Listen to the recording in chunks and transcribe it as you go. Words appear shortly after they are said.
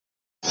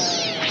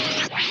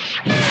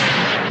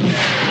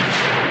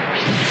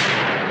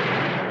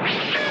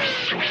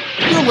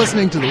You're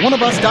listening to the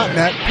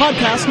oneofus.net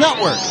podcast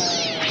network.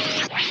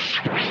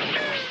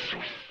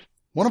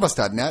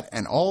 Oneofus.net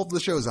and all of the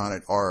shows on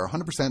it are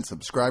 100%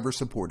 subscriber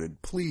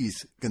supported.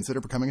 Please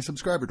consider becoming a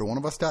subscriber to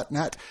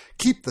oneofus.net.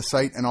 Keep the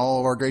site and all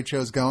of our great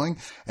shows going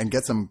and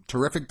get some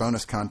terrific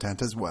bonus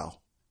content as well.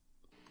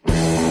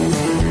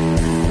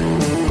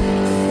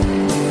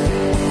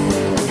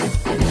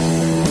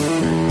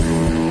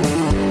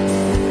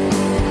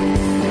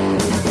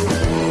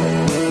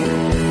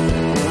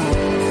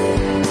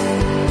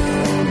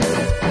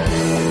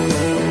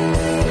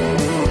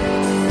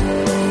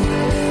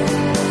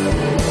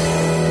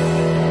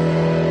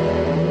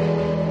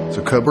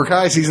 Cobra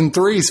Kai Season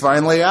 3 is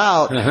finally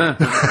out.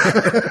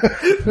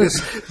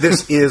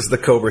 This is the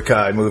Cobra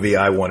Kai movie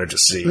I wanted to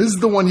see. This is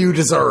the one you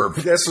deserve.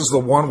 This is the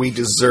one we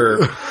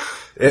deserve.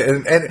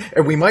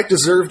 And we might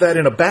deserve that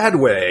in a bad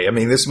way. I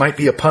mean, this might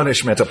be a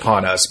punishment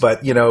upon us,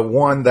 but, you know,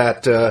 one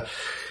that,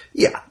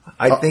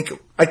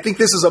 I think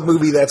this is a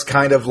movie that's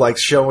kind of like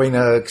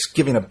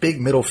giving a big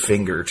middle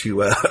finger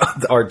to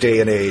our day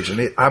and age,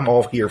 and I'm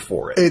all here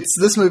for it.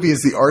 This movie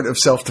is The Art of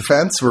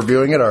Self-Defense.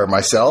 Reviewing it are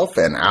myself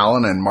and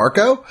Alan and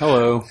Marco.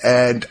 Hello.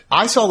 And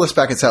I saw this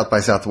back at South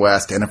by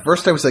Southwest, and at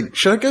first I was like,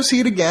 should I go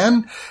see it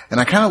again? And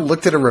I kind of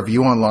looked at a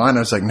review online, and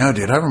I was like, no,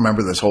 dude, I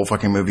remember this whole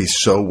fucking movie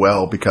so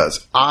well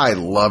because I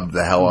loved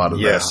the hell out of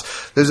this.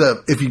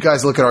 If you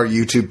guys look at our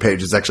YouTube page,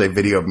 there's actually a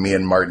video of me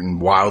and Martin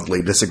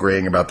wildly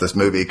disagreeing about this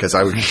movie because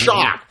I was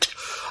shocked.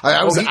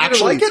 I was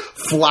actually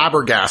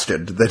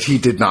flabbergasted that he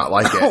did not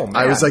like it. Oh, man.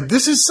 I was like,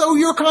 this is so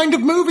your kind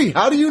of movie.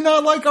 How do you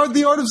not like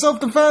The Art of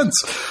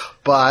Self-Defense?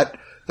 But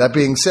that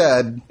being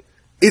said,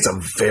 it's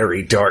a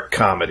very dark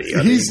comedy.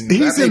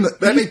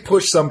 That may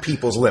push some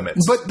people's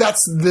limits. But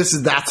that's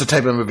the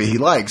type of movie he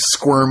likes.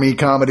 Squirmy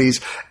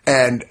comedies.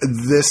 And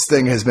this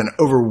thing has been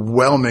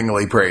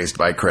overwhelmingly praised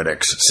by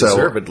critics.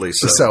 Deservedly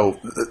so. So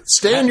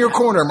stay in your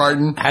corner,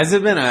 Martin. Has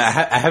it been?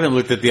 I haven't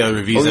looked at the other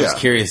reviews. I was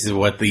curious as to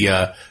what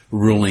the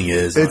ruling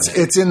is.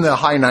 It's in the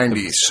high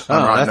 90s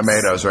on Rotten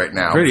Tomatoes right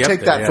now.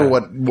 Take that for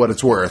what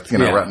it's worth. You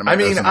know, Rotten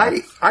Tomatoes. I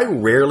mean, I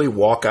rarely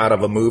walk out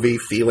of a movie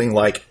feeling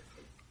like,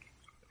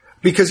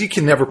 because you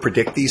can never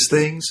predict these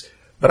things,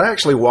 but I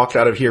actually walked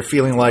out of here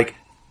feeling like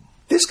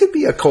this could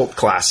be a cult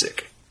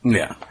classic.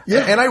 Yeah.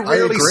 And I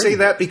rarely say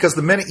that because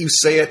the minute you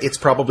say it, it's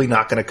probably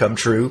not going to come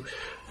true.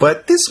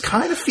 But this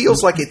kind of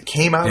feels like it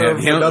came out of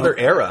another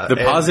era. The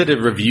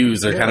positive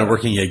reviews are kind of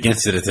working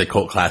against it as a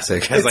cult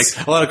classic. It's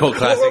like a lot of cult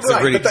classics are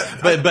pretty.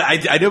 But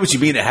I know what you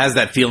mean. It has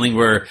that feeling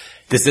where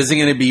this isn't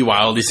going to be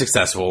wildly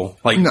successful,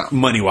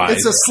 money wise.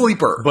 It's a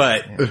sleeper.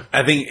 But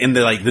I think in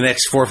the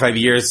next 4 or 5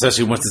 years,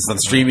 especially once it's on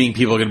streaming,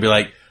 people are going to be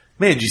like,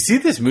 man, did you see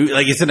this movie?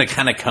 Like, it's going to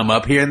kind of come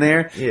up here and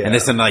there, and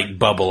it's going to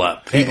bubble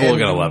up. People are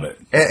going to love it.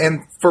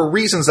 And for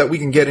reasons that we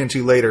can get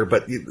into later,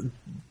 but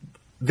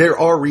there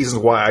are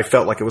reasons why I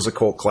felt like it was a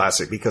cult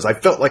classic, because I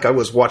felt like I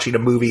was watching a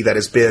movie that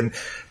has been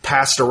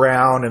passed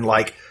around and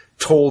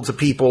told to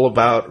people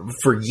about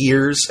for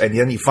years, and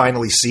then you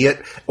finally see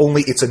it,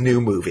 only it's a new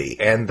movie.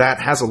 And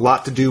that has a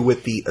lot to do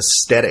with the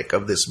aesthetic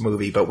of this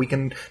movie, but we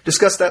can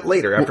discuss that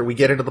later after we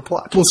get into the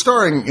plot. Well,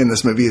 starring in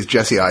this movie is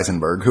Jesse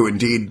Eisenberg, who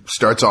indeed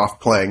starts off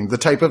playing the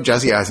type of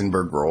Jesse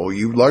Eisenberg role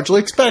you largely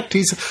expect.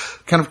 He's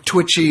kind of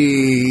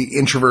twitchy,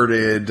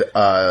 introverted.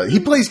 He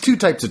plays two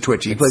types of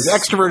twitchy. He plays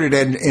extroverted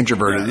and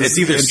introverted. It's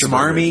either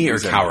smarmy or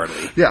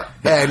cowardly. Yeah.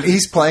 And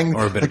he's playing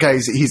the guy.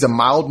 He's a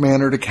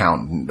mild-mannered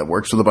accountant that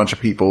works with a bunch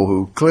of people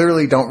who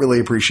clearly don't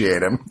really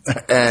appreciate him.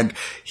 And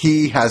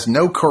he has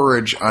no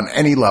courage on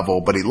any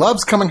level, but he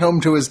loves coming home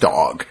to his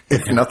dog,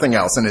 if nothing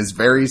else, in his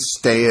very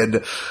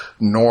staid,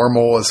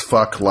 normal as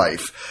fuck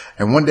life.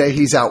 And one day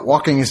he's out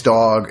walking his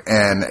dog,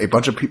 and a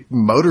bunch of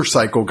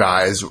motorcycle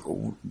guys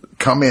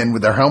come in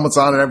with their helmets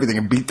on and everything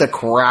and beat the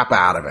crap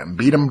out of him,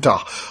 beat him to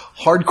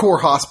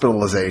hardcore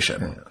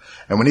hospitalization.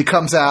 And when he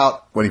comes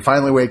out, when he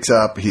finally wakes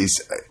up,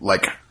 he's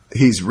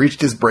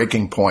reached his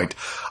breaking point.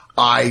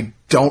 I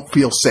don't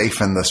feel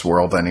safe in this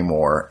world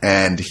anymore.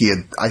 And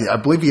I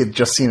believe he had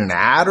just seen an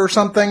ad or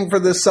something for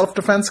this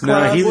self-defense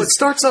club. What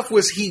starts off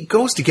was he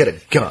goes to get a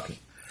gun.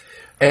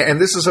 And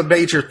this is a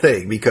major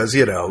thing because,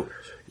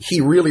 he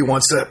really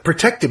wants to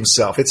protect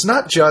himself. It's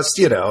not just,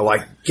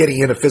 getting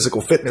into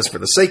physical fitness for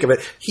the sake of it.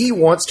 He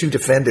wants to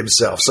defend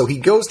himself. So he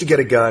goes to get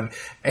a gun,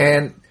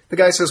 and the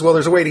guy says, well,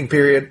 there's a waiting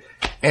period.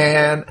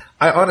 And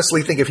I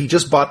honestly think if he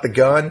just bought the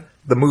gun,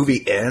 the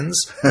movie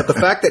ends. But the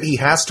fact that he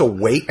has to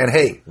wait, and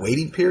hey,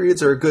 waiting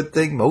periods are a good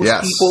thing. Most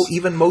people,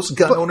 even most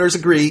gun owners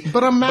agree.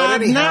 But I'm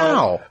mad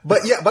now.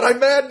 But I'm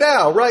mad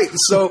now, right?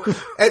 So,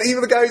 and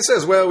even the guy who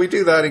says, well, we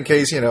do that in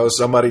case,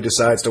 somebody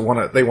decides they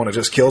want to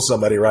just kill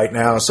somebody right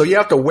now. So you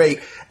have to wait.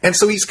 And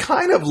so he's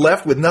kind of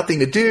left with nothing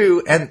to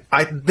do. And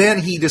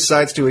then he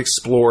decides to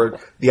explore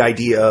the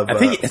idea of I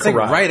think it's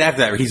karate. right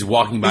after that, he's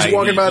walking by. He's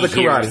walking by the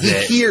karate.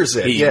 He hears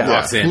it. He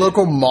walks in.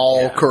 Local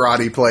mall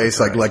karate place,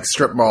 like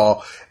strip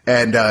mall.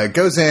 And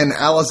goes in.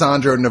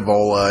 Alessandro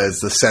Nivola is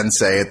the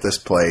sensei at this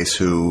place,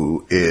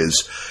 who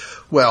is,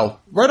 well,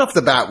 right off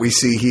the bat, we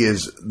see he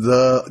is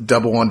the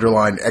double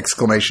underlined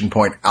exclamation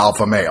point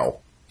alpha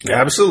male.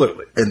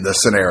 Absolutely. In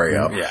this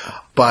scenario. Yeah.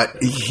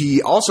 But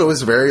he also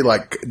is very,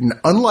 like,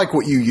 unlike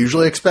what you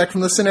usually expect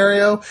from this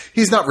scenario,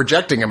 he's not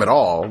rejecting him at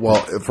all.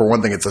 Well, for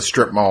one thing, it's a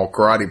strip mall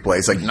karate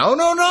place. Like,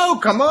 no,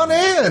 come on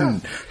in.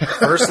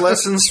 First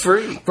lesson's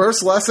free.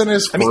 First lesson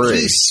is free. I mean,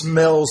 he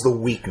smells the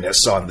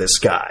weakness on this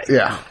guy.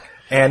 Yeah.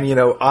 And, you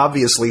know,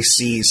 obviously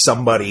sees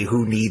somebody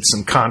who needs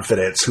some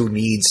confidence, who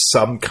needs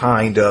some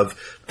kind of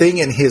thing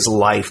in his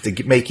life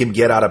to make him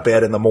get out of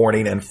bed in the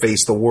morning and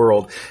face the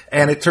world.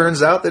 And it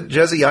turns out that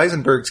Jesse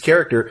Eisenberg's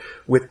character,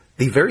 with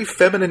the very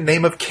feminine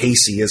name of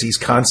Casey, as he's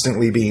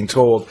constantly being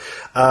told,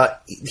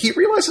 he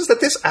realizes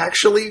that this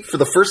actually, for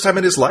the first time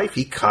in his life,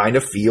 he kind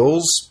of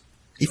feels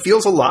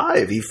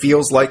alive. He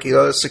feels like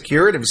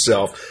secure in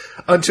himself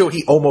until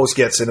he almost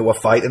gets into a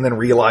fight and then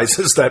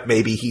realizes that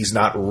maybe he's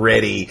not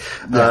ready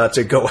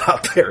to go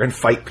out there and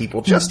fight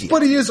people just yet.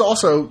 But he is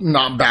also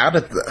not bad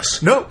at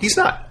this. No, he's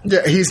not.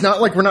 Yeah, he's not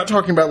like, we're not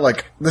talking about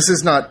like, this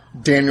is not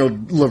Daniel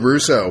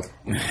LaRusso.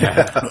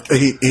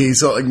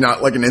 He's like,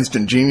 not like an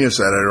instant genius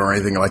at it or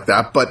anything like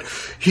that, but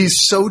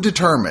he's so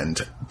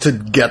determined to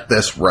get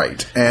this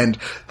right. And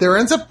there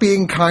ends up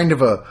being kind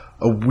of a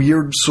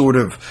weird sort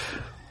of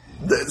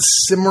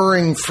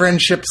simmering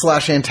friendship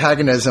 /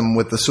 antagonism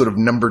with the sort of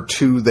number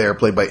 2 there,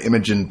 played by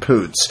Imogen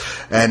Poots.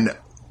 And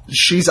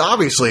she's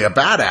obviously a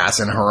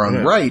badass in her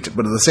own right,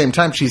 but at the same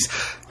time, she's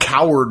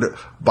cowered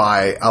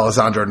by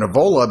Alessandro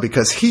Nivola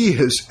because he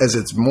is, as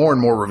it's more and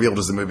more revealed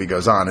as the movie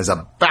goes on, is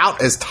about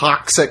as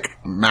toxic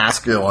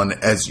masculine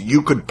as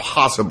you could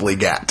possibly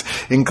get,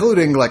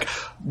 including like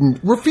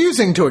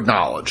refusing to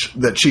acknowledge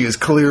that she is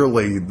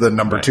clearly the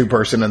number 2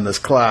 person in this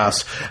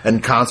class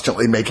and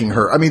constantly making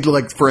her, I mean,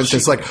 like, for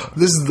instance, like,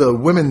 this is the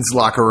women's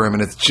locker room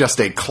and it's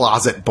just a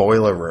closet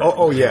boiler room.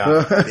 Oh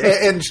yeah.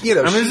 and, you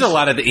know, I mean, there's a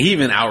lot of, he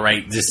even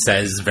outright just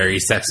says very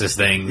sexist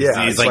things.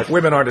 Yeah, he's like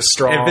women aren't as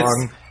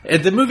strong.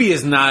 If the movie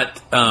is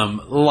not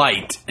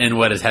light in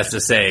what it has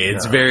to say.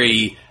 It's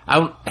very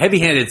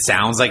heavy-handed.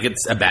 Sounds like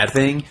it's a bad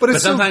thing, but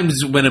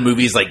sometimes when a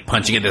movie's like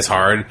punching it this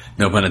hard,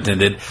 no pun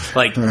intended,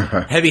 like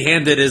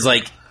heavy-handed is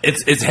like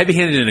it's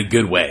heavy-handed in a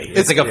good way.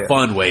 It's like a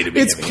fun way to be.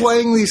 It's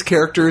playing these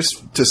characters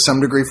to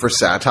some degree for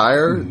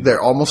satire. They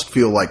almost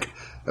feel like.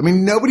 I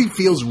mean, nobody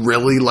feels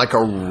really like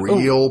a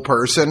real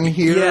person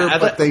here. Yeah,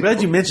 I'm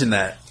glad you mentioned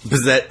that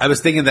because I was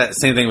thinking that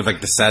same thing with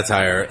like the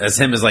satire as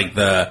him as like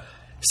the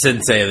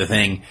sensei of the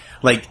thing.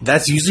 Like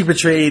that's usually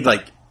portrayed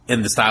like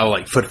in the style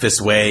like Foot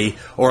Fist Way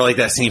or like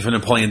that scene from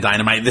Napoleon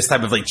Dynamite. This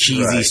type of like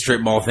cheesy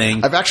strip mall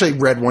thing. I've actually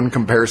read one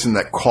comparison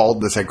that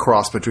called this a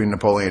cross between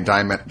Napoleon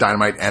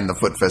Dynamite and the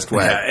Foot Fist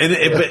Way. Yeah,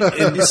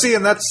 and you see,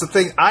 and that's the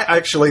thing. I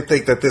actually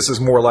think that this is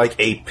more like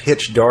a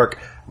pitch dark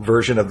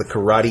version of the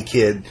Karate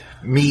Kid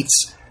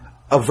meets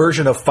a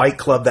version of Fight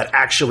Club that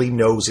actually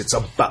knows it's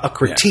a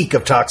critique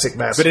of toxic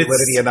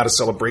masculinity and not a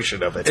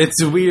celebration of it.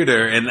 It's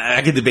weirder, and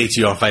I could debate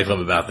you on Fight Club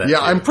about that. Yeah,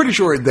 too. I'm pretty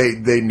sure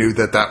they knew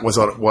that was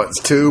what it was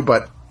too,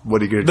 but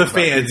what are you going to do? The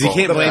fans, you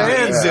can't blame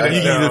fans.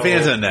 The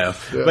fans don't know.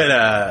 Yeah.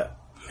 But,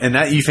 and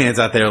that you fans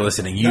out there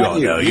listening, you all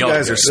know. You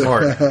guys are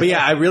smart. But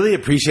yeah, I really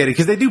appreciate it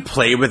because they do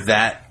play with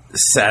that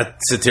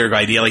satirical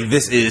idea. Like,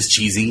 this is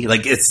cheesy.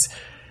 Like, it's,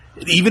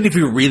 even if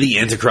you're really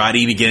into karate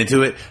and you get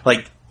into it,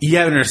 like, you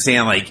have to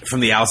understand, like, from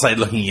the outside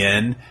looking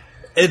in,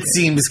 it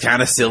seems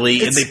kind of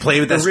silly, and they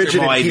play with that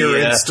strip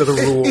idea. To the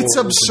rules. It's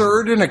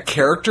absurd in a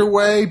character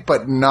way,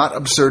 but not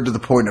absurd to the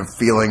point of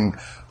feeling,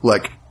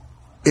 like,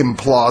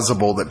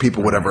 implausible that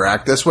people would ever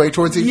act this way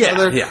towards each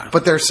other. Yeah.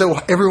 But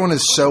everyone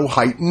is so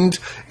heightened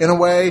in a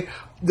way.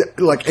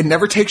 Like, it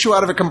never takes you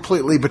out of it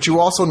completely, but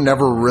you also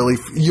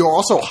you're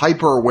also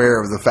hyper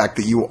aware of the fact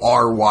that you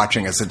are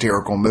watching a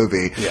satirical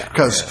movie.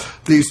 Because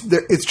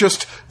it's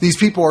just, these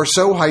people are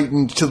so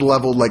heightened to the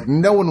level, like,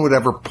 no one would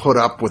ever put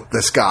up with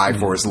this guy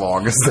for as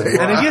long as they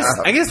are. And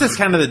I guess that's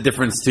kind of the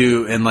difference,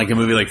 too, in, like, a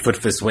movie like Foot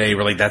Fist Way,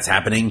 where, like, that's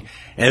happening.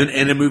 And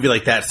in a movie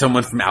like that,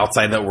 someone from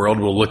outside that world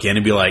will look in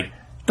and be like,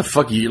 what the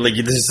fuck are you, like,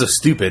 this is so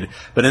stupid.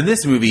 But in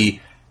this movie,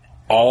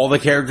 all the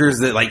characters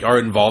that like are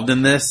involved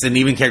in this, and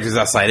even characters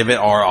outside of it,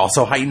 are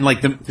also heightened. Like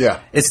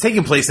it's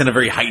taking place in a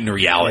very heightened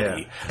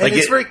reality. Yeah. Like,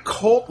 it's very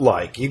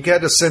cult-like. You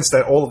get a sense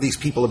that all of these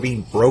people are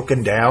being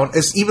broken down,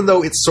 even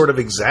though it's sort of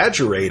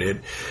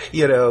exaggerated.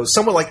 You know,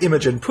 someone like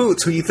Imogen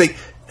Poots, who you think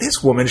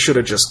this woman should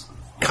have just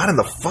gotten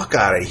the fuck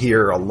out of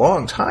here a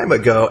long time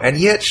ago, and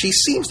yet she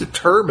seems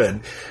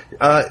determined.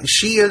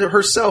 She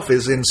herself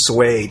is in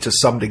sway to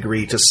some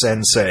degree to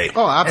Sensei.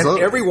 Oh, absolutely.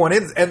 And everyone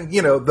it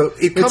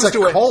comes it's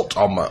a cult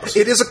almost.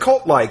 It is a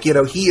cult like,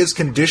 he is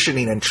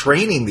conditioning and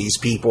training these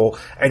people,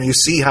 and you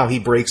see how he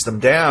breaks them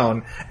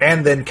down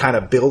and then kind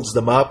of builds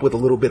them up with a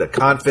little bit of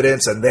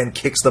confidence and then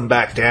kicks them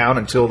back down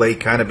until they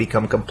kind of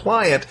become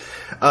compliant.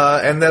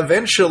 And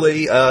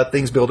eventually,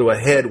 things build to a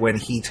head when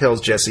he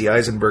tells Jesse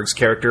Eisenberg's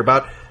character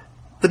about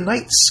the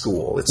night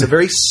school. It's a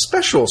very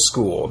special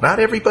school. Not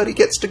everybody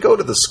gets to go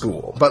to the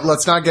school. But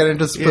let's not get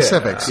into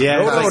specifics. Yeah.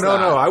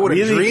 No. I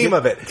wouldn't dream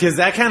of it. Because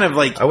that kind of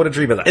like... I wouldn't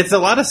dream of that. It's a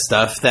lot of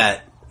stuff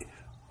that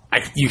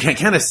you can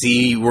kind of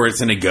see where it's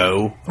going to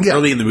go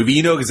early in the movie.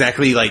 You know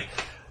exactly like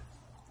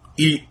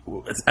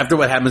after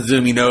what happens to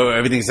him, you know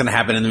everything's going to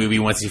happen in the movie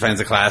once he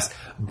finds a class.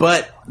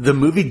 But the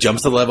movie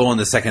jumps a level in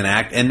the second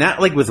act, and not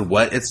like with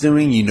what it's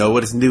doing, you know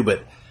what it's going to do,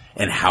 but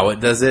and how it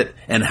does it,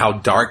 and how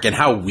dark and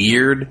how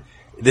weird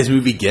this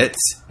movie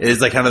gets is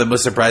like kind of the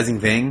most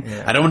surprising thing.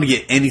 Yeah. I don't want to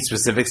get any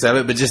specifics of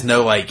it, but just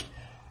know like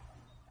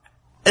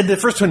in the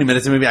first 20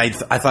 minutes of the movie, I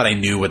thought I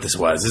knew what this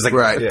was. It's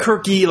like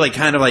quirky, like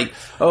kind of like,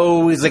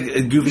 it's like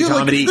a goofy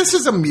comedy. Like, this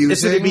is amusing,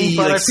 it's going to be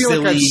but like I feel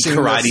silly like I've seen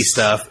karate this.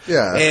 stuff.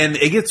 Yeah. And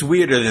it gets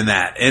weirder than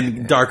that,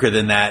 and darker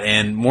than that,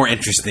 and more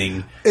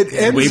interesting,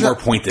 and way more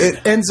pointed.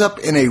 It ends up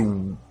in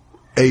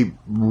a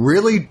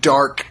really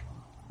dark,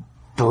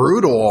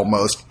 brutal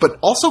almost, but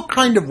also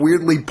kind of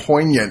weirdly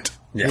poignant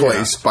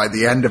place by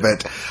the end of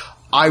it.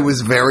 I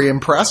was very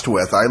impressed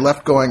with. I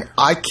left going,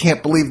 I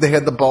can't believe they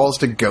had the balls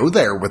to go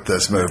there with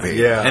this movie.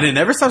 Yeah. And it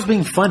never stops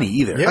being funny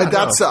either. Yeah,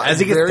 that's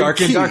as it gets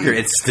darker and darker,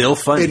 it's still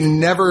funny. It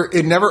never,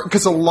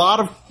 because a lot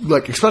of,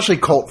 like, especially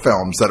cult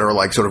films that are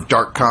like sort of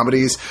dark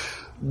comedies,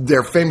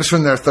 they're famous for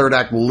in their third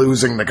act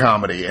losing the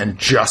comedy and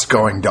just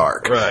going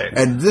dark. Right.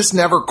 And this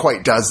never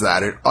quite does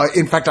that.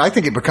 In fact, I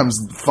think it becomes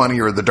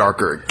funnier the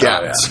darker it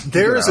gets. Oh, yeah.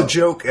 There is a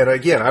joke, and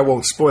again, I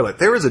won't spoil it.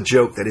 There is a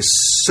joke that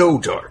is so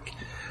dark.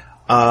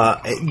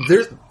 And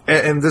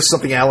this is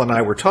something Alan and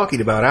I were talking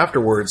about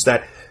afterwards,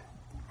 that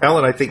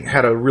Alan, I think,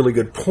 had a really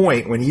good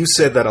point when you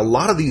said that a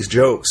lot of these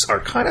jokes are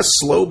kind of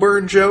slow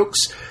burn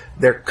jokes.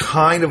 They're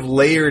kind of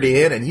layered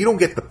in, and you don't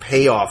get the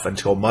payoff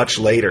until much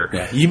later.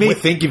 Yeah. You may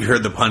think you've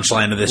heard the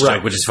punchline of this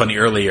joke, which is funny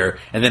earlier,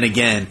 and then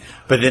again,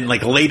 but then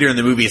like later in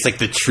the movie, it's like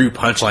the true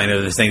punchline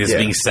of this thing that's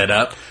being set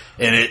up,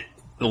 and it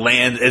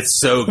lands. It's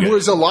so good.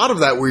 There's a lot of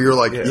that where you're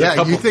like,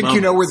 you think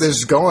you know where this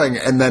is going,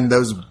 and then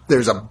there's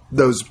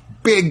those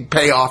big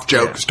payoff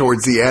jokes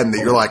towards the end that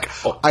you're like,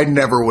 I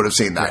never would have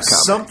seen that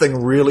coming.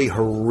 Something really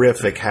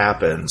horrific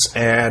happens,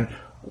 and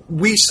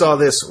we saw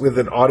this with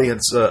an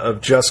audience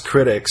of just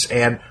critics,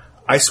 and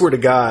I swear to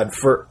God,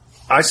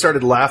 I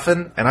started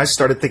laughing, and I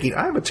started thinking,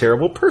 I'm a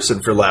terrible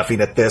person for laughing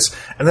at this,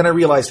 and then I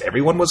realized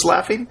everyone was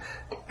laughing,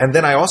 and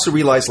then I also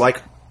realized,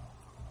 like,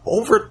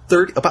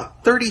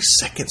 about 30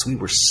 seconds, we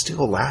were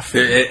still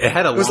laughing. It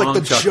had a long It was like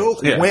the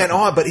chuckle. joke went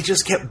on, but it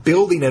just kept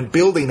building and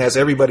building as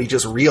everybody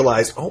just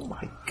realized, oh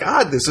my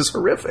God, this is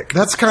horrific.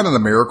 That's kind of the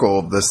miracle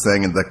of this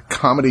thing, and the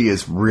comedy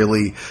is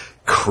really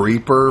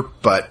creeper,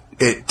 but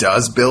it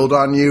does build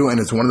on you, and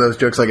it's one of those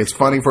jokes, like, it's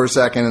funny for a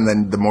second, and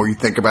then the more you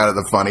think about it,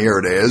 the funnier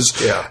it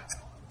is. Yeah.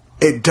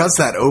 It does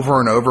that over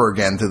and over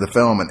again through the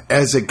film, and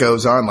as it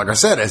goes on, like I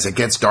said, as it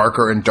gets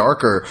darker and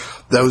darker,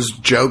 those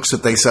jokes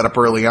that they set up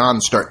early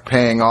on start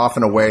paying off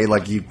in a way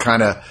like you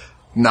kind of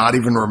not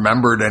even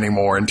remembered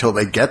anymore until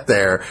they get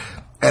there.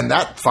 And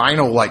that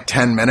final,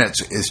 10 minutes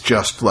is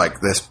just,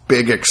 this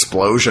big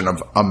explosion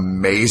of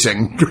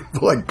amazing,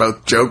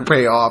 both joke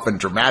payoff and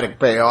dramatic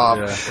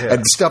payoff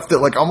and stuff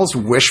that, almost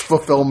wish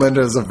fulfillment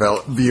as a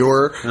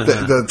viewer.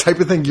 The type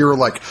of thing you're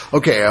like,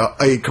 okay,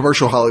 a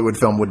commercial Hollywood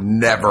film would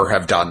never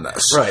have done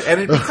this. Right. And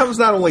it becomes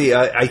not only,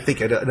 I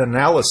think, an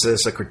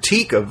analysis, a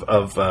critique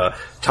of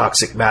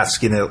toxic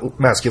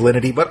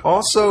masculinity, but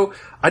also,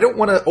 I don't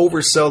want to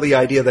oversell the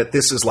idea that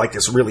this is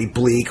this really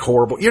bleak,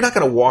 horrible. You're not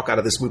going to walk out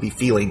of this movie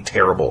feeling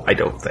terrible, I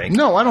don't think.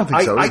 No, I don't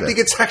think so either. I think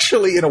it's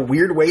actually, in a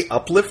weird way,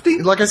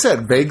 uplifting. Like I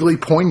said, vaguely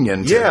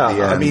poignant. Yeah, at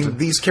the end. I mean,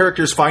 these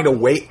characters find a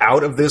way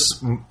out of this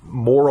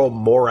moral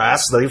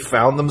morass they've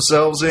found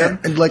themselves in.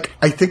 And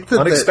I think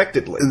that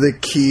unexpectedly. The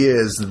key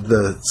is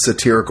the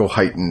satirical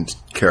heightened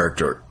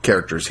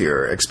characters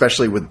here,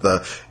 especially with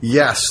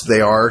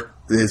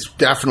is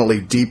definitely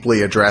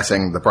deeply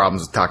addressing the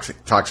problems of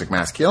toxic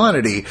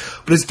masculinity,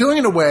 but it's doing it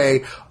in a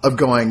way of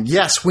going,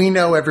 yes, we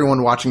know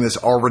everyone watching this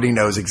already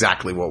knows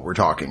exactly what we're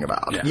talking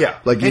about. Yeah.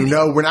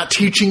 We're not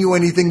teaching you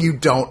anything you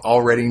don't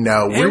already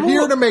know. We're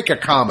here to make a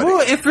comedy. Well,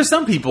 if for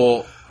some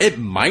people, it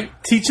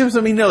might teach them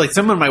something.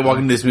 Someone might walk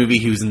into this movie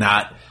who's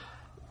not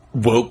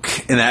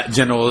woke in that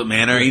general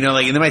manner, and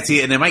they might see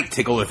it and it might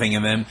tickle the thing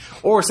in them.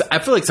 Or I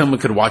feel like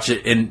someone could watch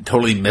it and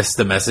totally miss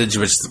the message,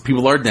 which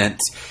people are dense,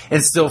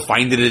 and still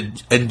find it an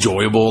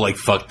enjoyable,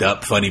 fucked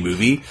up, funny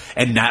movie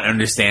and not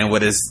understand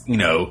what is,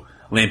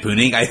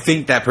 lampooning. I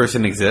think that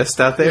person exists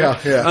out there.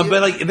 Yeah.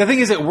 But the thing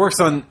is, it works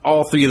on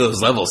all three of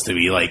those levels to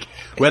me.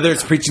 Whether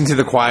it's preaching to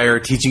the choir,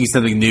 teaching you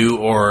something new,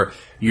 or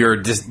you're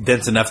just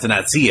dense enough to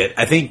not see it,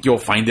 I think you'll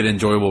find it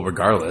enjoyable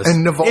regardless.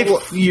 And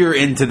Nivola, if you're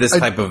into this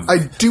type of... I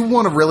do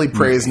want to really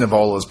praise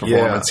Nivola's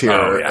performance here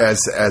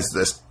as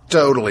this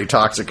totally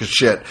toxic as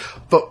shit,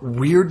 but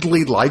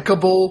weirdly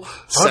likable,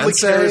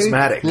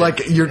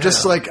 charismatic. You're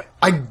just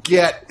I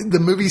get the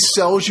movie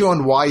sells you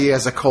on why he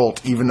has a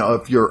cult, even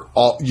if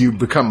you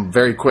become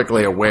very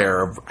quickly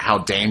aware of how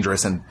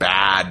dangerous and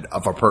bad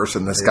of a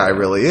person this guy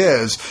really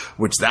is,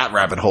 which that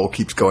rabbit hole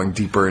keeps going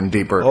deeper and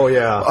deeper. Oh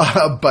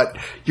yeah. But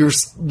you're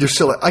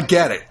still, I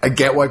get it. I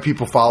get why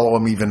people follow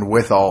him even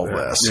with all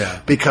this.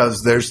 Yeah.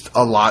 Because there's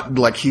a lot,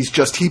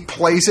 he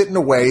plays it in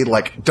a way,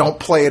 don't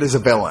play it as a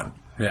villain.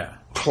 Yeah.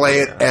 Play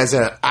it as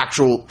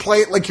play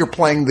it like you're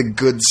playing the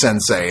good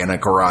sensei in a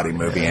karate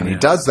movie, and he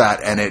does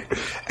that,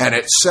 and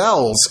it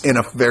sells in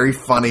a very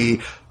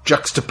funny,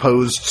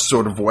 juxtaposed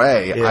sort of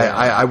way. Yeah.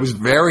 I was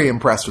very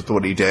impressed with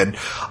what he did.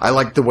 I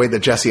liked the way that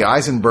Jesse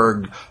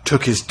Eisenberg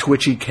took his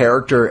twitchy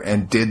character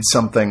and did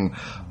something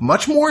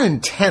much more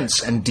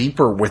intense and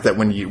deeper with it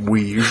when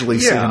we usually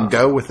see him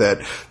go with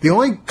it. The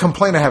only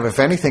complaint I have, if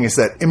anything, is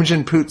that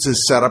Imogen Poots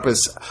is set up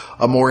as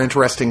a more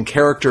interesting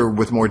character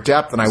with more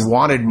depth, and I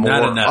wanted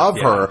more of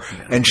her.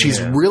 And she's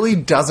really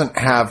doesn't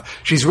have,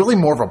 she's really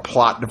more of a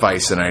plot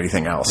device than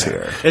anything else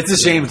here. It's a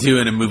shame, too,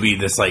 in a movie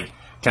that's like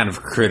kind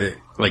of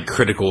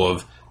critical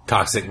of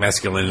toxic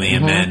masculinity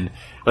in men.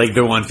 Like,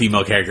 the one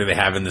female character they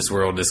have in this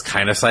world is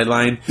kind of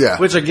sidelined. Yeah.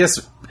 Which I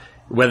guess,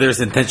 whether it's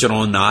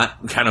intentional or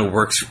not, kind of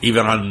works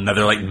even on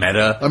another, like,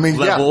 meta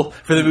level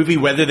for the movie,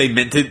 whether they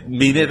meant to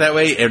mean it that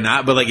way or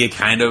not, but, like, it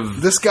kind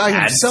of this guy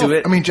adds himself, to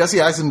it. I mean, Jesse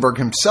Eisenberg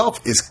himself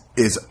is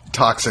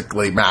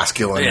toxically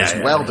masculine as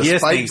well,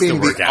 despite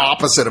being the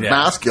opposite of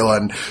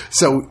masculine.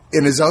 So,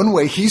 in his own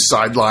way, he's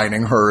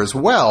sidelining her as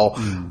well.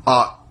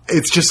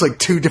 It's just like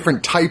two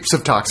different types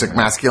of toxic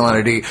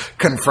masculinity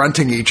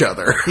confronting each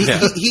other.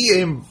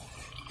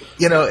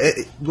 You know,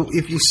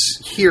 if you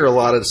hear a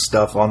lot of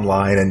stuff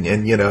online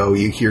and you know,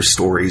 you hear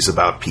stories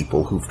about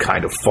people who've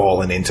kind of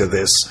fallen into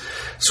this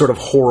sort of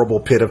horrible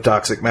pit of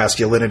toxic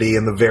masculinity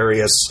in the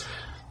various,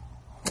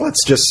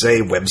 let's just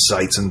say,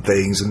 websites and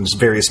things and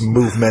various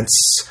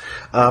movements.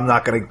 I'm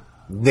not going to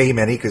name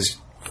any because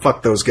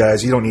fuck those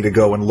guys. You don't need to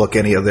go and look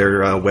any of their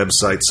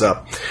websites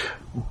up.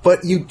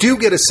 But you do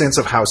get a sense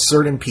of how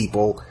certain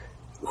people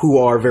who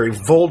are very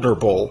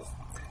vulnerable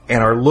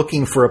and are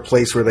looking for a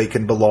place where they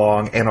can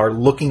belong and are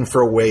looking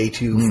for a way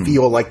to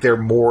feel like they're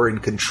more in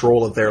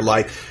control of their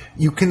life,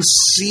 you can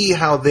see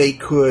how they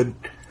could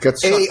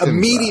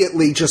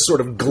immediately just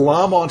sort of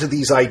glom onto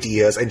these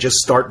ideas and just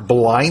start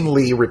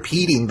blindly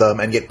repeating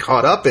them and get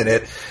caught up in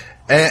it.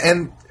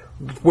 And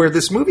where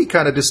this movie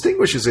kind of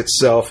distinguishes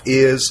itself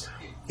is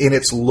in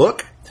its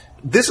look.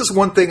 This is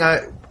one thing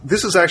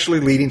this is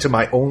actually leading to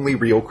my only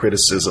real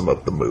criticism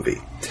of the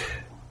movie.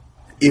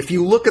 If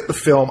you look at the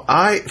film,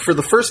 for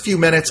the first few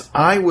minutes,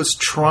 I was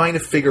trying to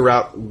figure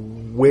out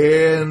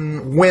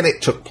when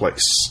it took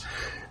place.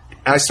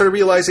 I started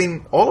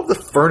realizing all of the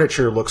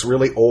furniture looks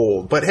really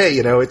old, but hey,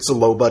 you know, it's a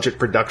low-budget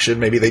production.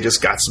 Maybe they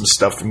just got some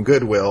stuff from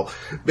Goodwill.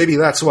 Maybe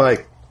that's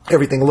why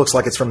everything looks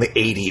like it's from the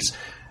 80s.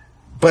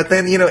 But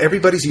then, you know,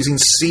 everybody's using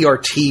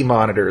CRT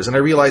monitors, and I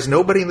realized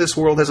nobody in this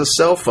world has a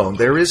cell phone.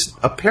 There is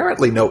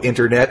apparently no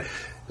internet.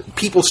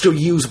 People still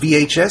use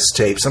VHS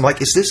tapes. I'm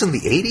like, is this in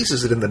the 80s?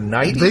 Is it in the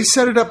 90s? They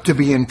set it up to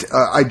be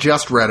I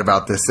just read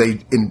about this.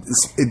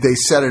 They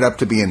set it up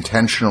to be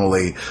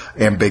intentionally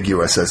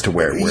ambiguous as to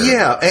where we're...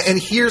 Yeah, and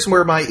here's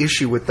where my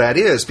issue with that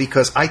is,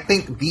 because I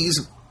think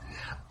this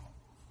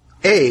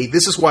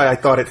is why I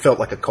thought it felt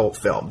like a cult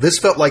film. This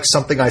felt like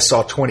something I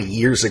saw 20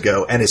 years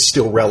ago and is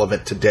still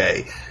relevant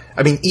today.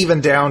 I mean,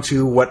 even down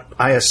to what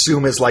I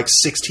assume is like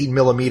 16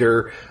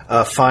 millimeter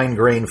fine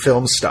grain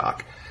film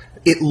stock.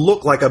 It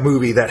looked like a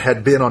movie that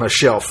had been on a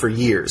shelf for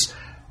years.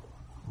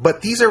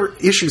 But these are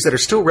issues that are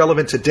still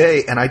relevant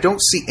today, and I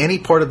don't see any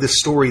part of this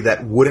story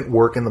that wouldn't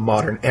work in the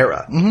modern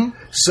era.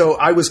 So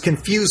I was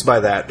confused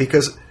by that,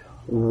 because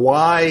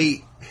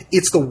why...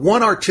 It's the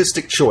one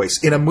artistic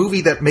choice in a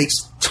movie that makes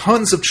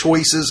tons of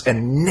choices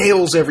and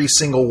nails every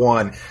single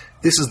one.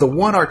 This is the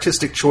one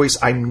artistic choice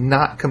I'm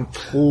not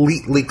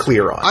completely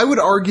clear on. I would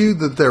argue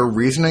that their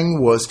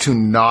reasoning was to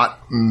not...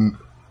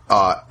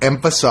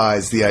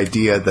 emphasize the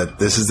idea that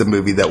this is a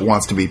movie that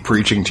wants to be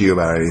preaching to you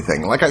about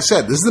anything. Like I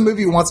said, this is the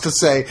movie that wants to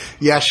say,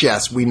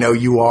 yes, we know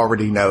you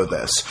already know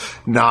this.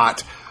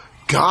 Not,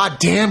 God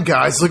damn,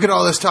 guys, look at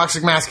all this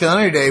toxic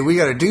masculinity today. We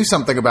got to do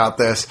something about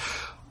this.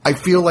 I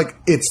feel like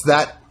it's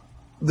that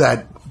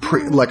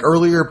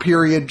earlier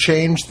period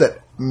change that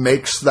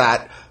makes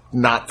that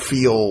not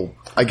feel,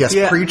 I guess,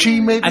 preachy,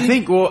 maybe? I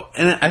think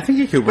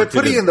it could work. But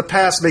putting it in the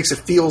past makes it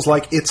feels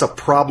like it's a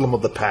problem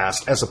of the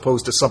past as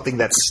opposed to something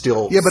that's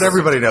still... Yeah, but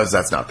everybody knows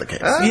that's not the case.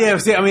 Yeah,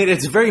 see, I mean,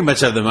 it's very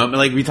much of the moment.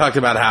 Like, we talked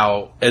about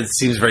how it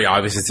seems very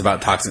obvious it's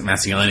about toxic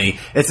masculinity.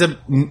 It's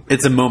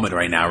a moment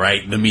right now,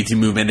 right? The Me Too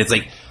movement. It's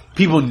like,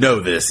 people know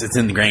this. It's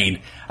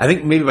ingrained. I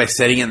think maybe by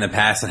setting it in the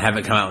past and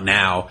having it come out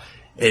now,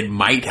 it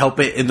might help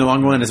it in the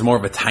long run. It's more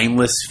of a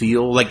timeless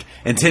feel. Like,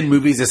 in 10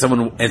 years, if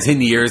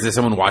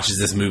someone watches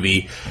this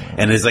movie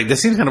and is like, this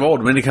seems kind of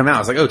old. When did it come out?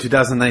 It's like,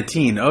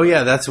 2019. Oh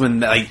yeah, that's when,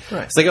 like,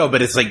 right. It's like,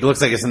 but it's like,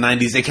 looks like it's the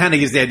 90s. It kind of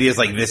gives the idea, it's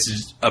like, this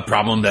is a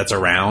problem that's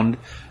around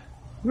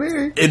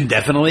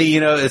indefinitely, you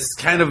know, it's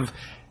kind of,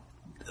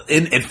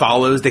 it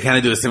follows. They kind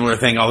of do a similar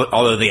thing,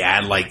 although they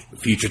add like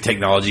future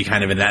technology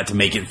kind of in that to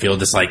make it feel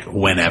just like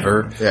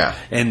whenever. Yeah.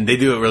 And they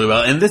do it really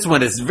well. And this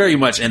one is very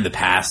much in the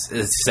past.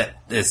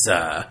 It's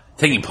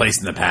taking place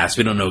in the past.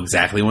 We don't know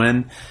exactly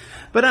when.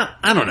 But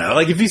I don't know.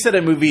 Like, if you said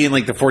a movie in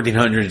like the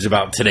 1400s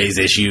about today's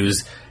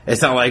issues,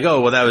 it's not like,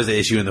 that was an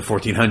issue in the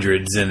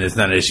 1400s and it's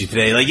not an issue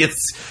today. Like,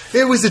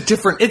 it was a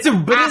different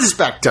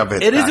aspect of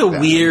it. It is a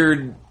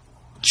weird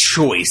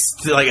choice.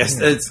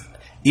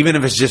 Even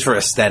if it's just for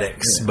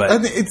aesthetics.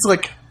 But it's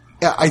like,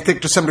 I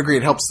think to some degree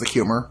it helps the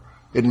humor.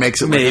 It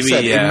makes it, like I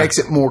said, it makes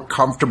it more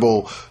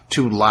comfortable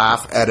to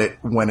laugh at it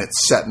when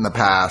it's set in the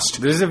past.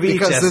 There's a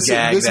VHS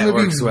gag this that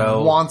movie works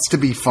well. wants to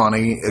be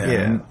funny,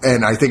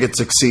 and I think it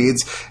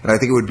succeeds. And I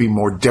think it would be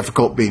more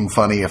difficult being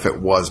funny if it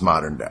was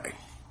modern day.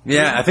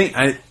 Yeah, I think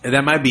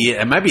that might be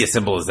it. It might be as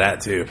simple as that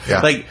too.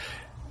 Yeah. Like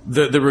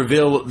the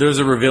reveal. There's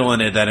a reveal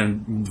in it that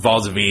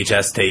involves a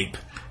VHS tape,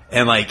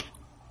 and like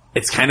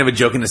it's kind of a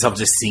joke in itself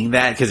just seeing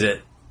that because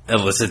it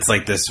elicits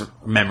like this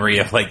memory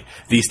of like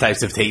these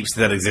types of tapes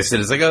that existed.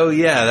 It's like, oh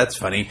yeah, that's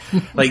funny.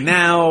 Like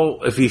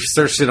now, if he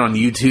searched it on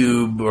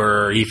YouTube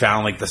or he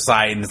found like the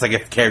site and it's like a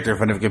character in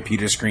front of a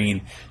computer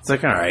screen, it's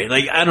like, all right,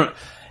 like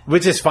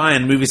which is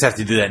fine. Movies have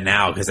to do that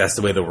now because that's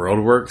the way the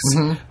world works.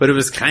 Mm-hmm. But it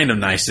was kind of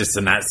nice just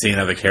to not see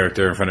another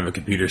character in front of a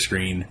computer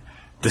screen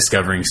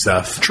discovering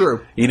stuff.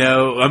 True. You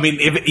know, I mean,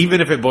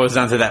 even if it boils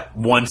down to that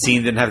one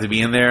scene didn't have to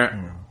be in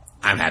there,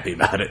 I'm happy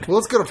about it. Well,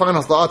 let's go to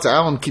final thoughts.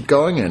 Alan, keep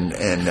going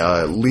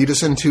and lead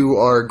us into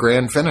our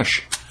grand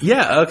finish.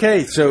 Yeah,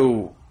 okay.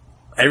 So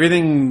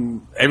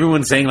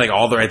everyone's saying like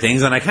all the right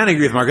things, and I kind of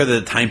agree with Marco that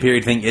the time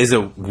period thing is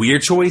a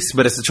weird choice,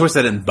 but it's a choice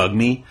that didn't bug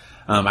me.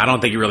 I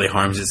don't think it really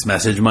harms its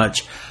message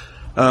much.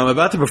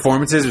 About the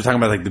performances, we're talking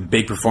about like the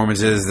big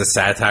performances, the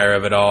satire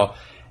of it all.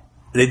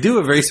 They do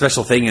a very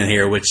special thing in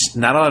here, which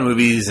not a lot of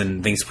movies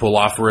and things pull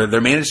off, where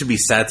they're managed to be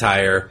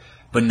satire,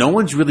 but no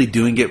one's really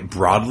doing it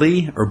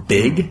broadly or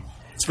big.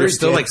 They're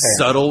still like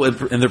subtle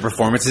in their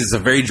performances. It's a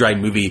very dry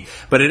movie,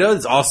 but it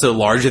is also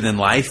larger than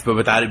life, but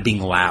without it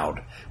being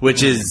loud,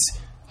 which is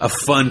a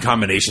fun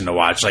combination to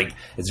watch. Like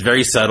it's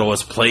very subtle.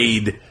 It's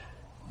played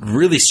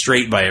really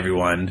straight by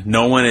everyone.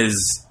 No one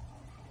is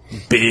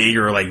big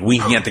or like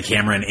winking at the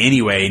camera in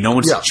any way. No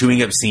one's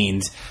chewing up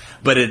scenes,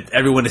 but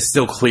everyone is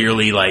still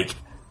clearly like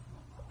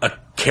a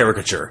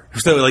caricature.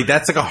 So like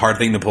that's like a hard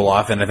thing to pull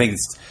off, and I think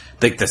it's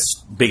like the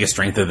biggest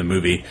strength of the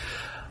movie.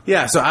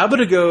 Yeah, so I'm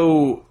gonna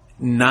go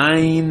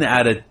 9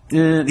 out of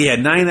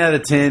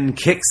 10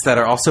 kicks that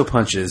are also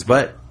punches,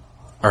 but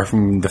are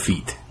from the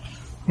feet.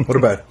 What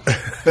about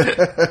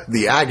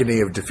the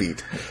agony of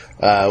defeat?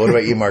 What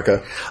about you,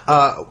 Marco?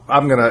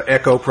 I'm going to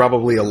echo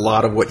probably a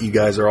lot of what you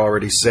guys are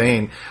already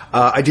saying.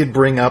 I did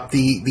bring up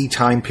the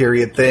time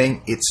period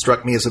thing. It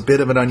struck me as a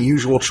bit of an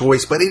unusual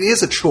choice, but it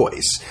is a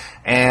choice,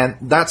 and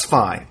that's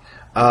fine.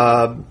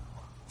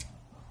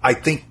 I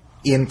think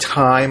in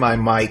time I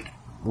might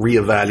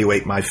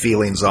reevaluate my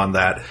feelings on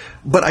that.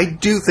 But I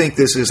do think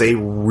this is a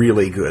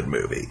really good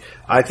movie.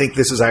 I think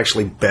this is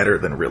actually better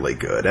than really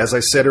good. As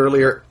I said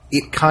earlier,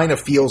 it kind of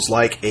feels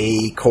like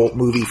a cult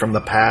movie from the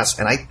past,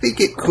 and I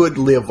think it could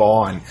live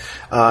on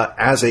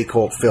as a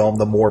cult film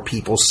the more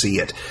people see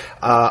it.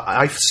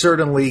 I've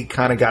certainly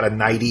kind of got a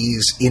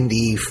 90s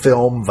indie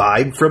film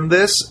vibe from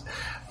this,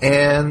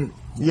 and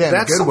yeah,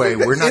 that's in a good way.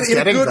 We're not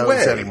getting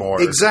those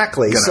anymore.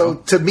 Exactly. You know? So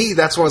to me,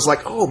 that's why I was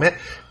like, oh man.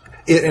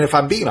 And if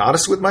I'm being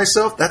honest with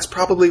myself, that's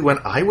probably when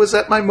I was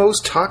at my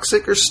most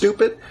toxic or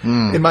stupid.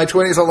 In my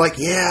 20s, I'm like,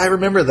 yeah, I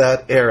remember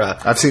that era.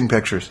 I've seen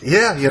pictures.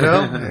 Yeah, you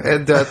know.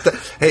 And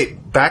hey,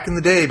 back in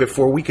the day,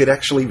 before we could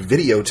actually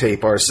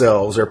videotape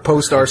ourselves or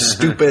post our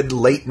stupid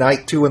late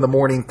night 2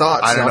 a.m.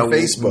 thoughts I don't on know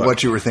Facebook.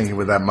 What you were thinking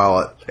with that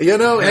mullet. You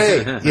know,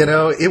 hey, you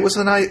know, it was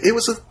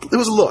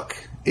a look.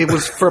 It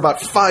was for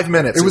about 5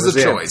 minutes. It was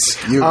a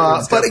choice.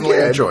 But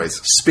again, a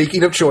choice.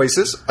 Speaking of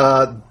choices,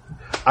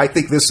 I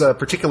think this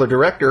particular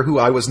director, who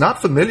I was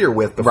not familiar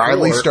with before,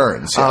 Riley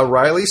Stearns. Yeah.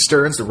 Riley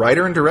Stearns, the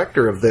writer and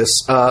director of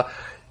this,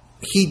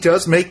 he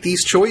does make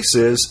these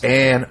choices,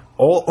 and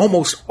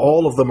almost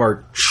all of them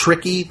are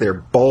tricky.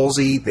 They're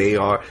ballsy.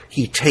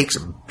 He takes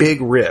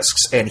big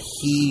risks, and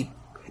he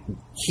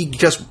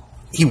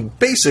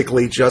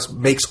basically just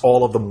makes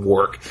all of them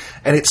work.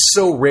 And it's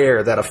so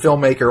rare that a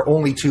filmmaker,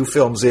 only 2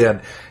 films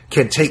in,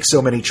 can take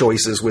so many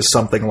choices with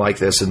something like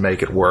this and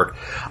make it work.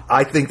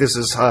 I think this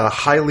is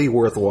highly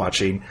worth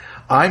watching.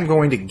 I'm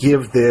going to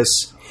give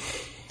this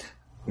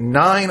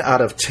 9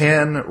 out of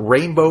 10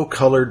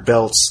 rainbow-colored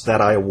belts that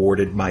I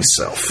awarded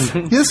myself.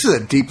 This is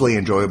a deeply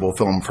enjoyable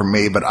film for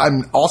me, but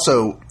I'm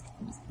also,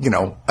 you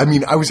know, I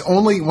mean, I was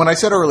only, when I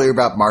said earlier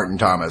about Martin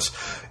Thomas,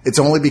 it's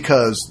only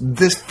because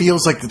this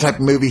feels like the type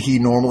of movie he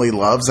normally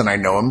loves, and I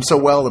know him so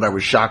well that I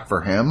was shocked for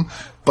him.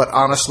 But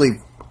honestly,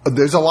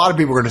 there's a lot of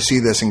people going to see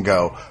this and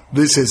go,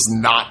 this is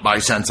not my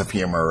sense of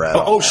humor at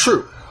all. Oh,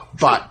 true.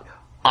 But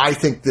I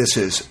think this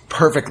is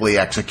perfectly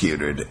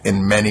executed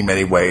in many,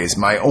 many ways.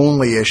 My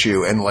only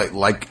issue, and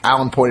like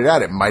Alan pointed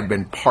out, it might have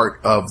been part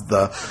of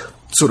the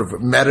sort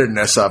of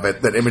meta-ness of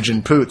it, that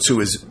Imogen Poots,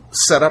 who is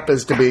set up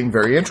as to being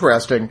very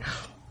interesting,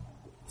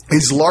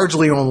 is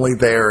largely only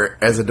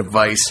there as a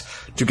device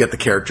to get the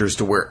characters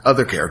to where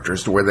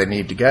they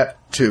need to get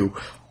to.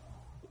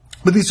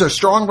 But these are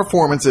strong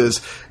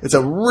performances. It's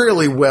a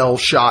really well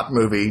shot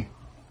movie.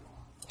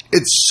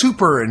 It's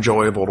super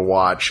enjoyable to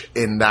watch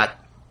in that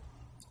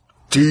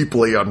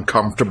deeply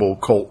uncomfortable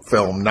cult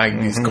film,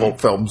 90s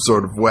cult film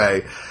sort of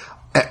way.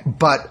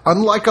 But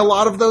unlike a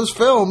lot of those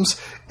films,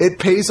 it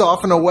pays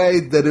off in a way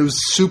that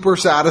is super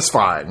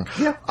satisfying.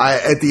 Yeah.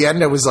 At the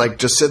end, I was like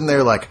just sitting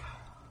there like,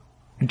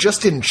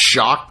 just in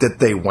shock that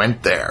they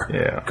went there.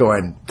 Yeah.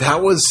 Going,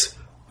 that was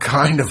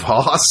kind of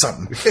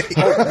awesome.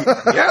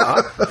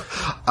 Yeah.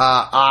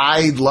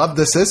 I love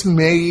this. It's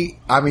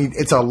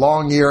a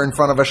long year in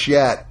front of us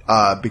yet,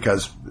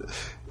 because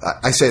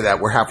I say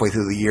that we're halfway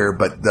through the year,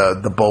 but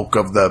the bulk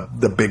of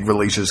the big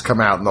releases come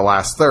out in the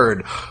last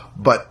third.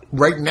 But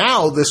right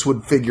now, this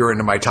would figure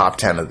into my top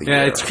 10 of the year.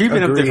 Yeah, it's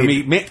creeping up there for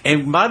me.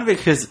 And a lot of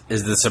it is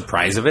the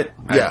surprise of it.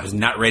 Yeah. I was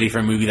not ready for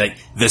a movie like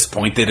this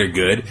point that are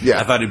good.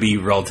 Yeah. I thought it'd be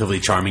relatively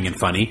charming and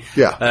funny.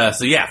 Yeah.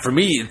 So yeah, for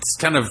me, it's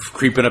kind of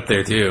creeping up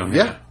there too.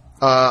 Yeah.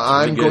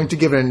 I'm going to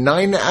give it a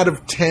 9 out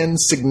of 10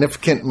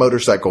 significant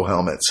motorcycle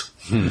helmets.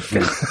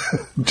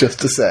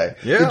 Just to say.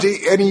 Yeah.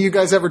 Did any of you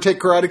guys ever take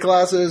karate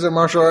classes or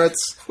martial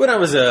arts? When I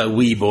was a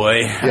wee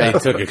boy, I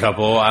took a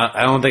couple.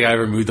 I don't think I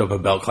ever moved up a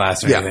belt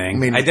class or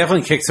anything. I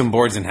definitely kicked some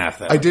boards in half,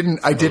 though. I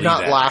did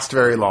not last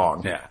very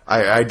long. Yeah.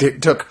 I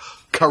took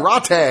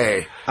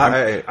karate.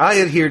 I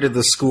adhere to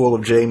the school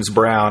of James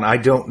Brown. I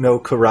don't know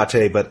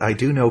karate, but I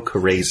do know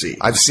crazy.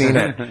 I've seen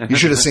it. You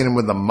should have seen him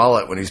with the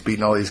mullet when he's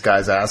beating all these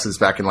guys' asses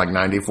back in like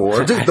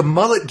 94. Dude, the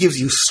mullet gives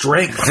you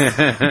strength.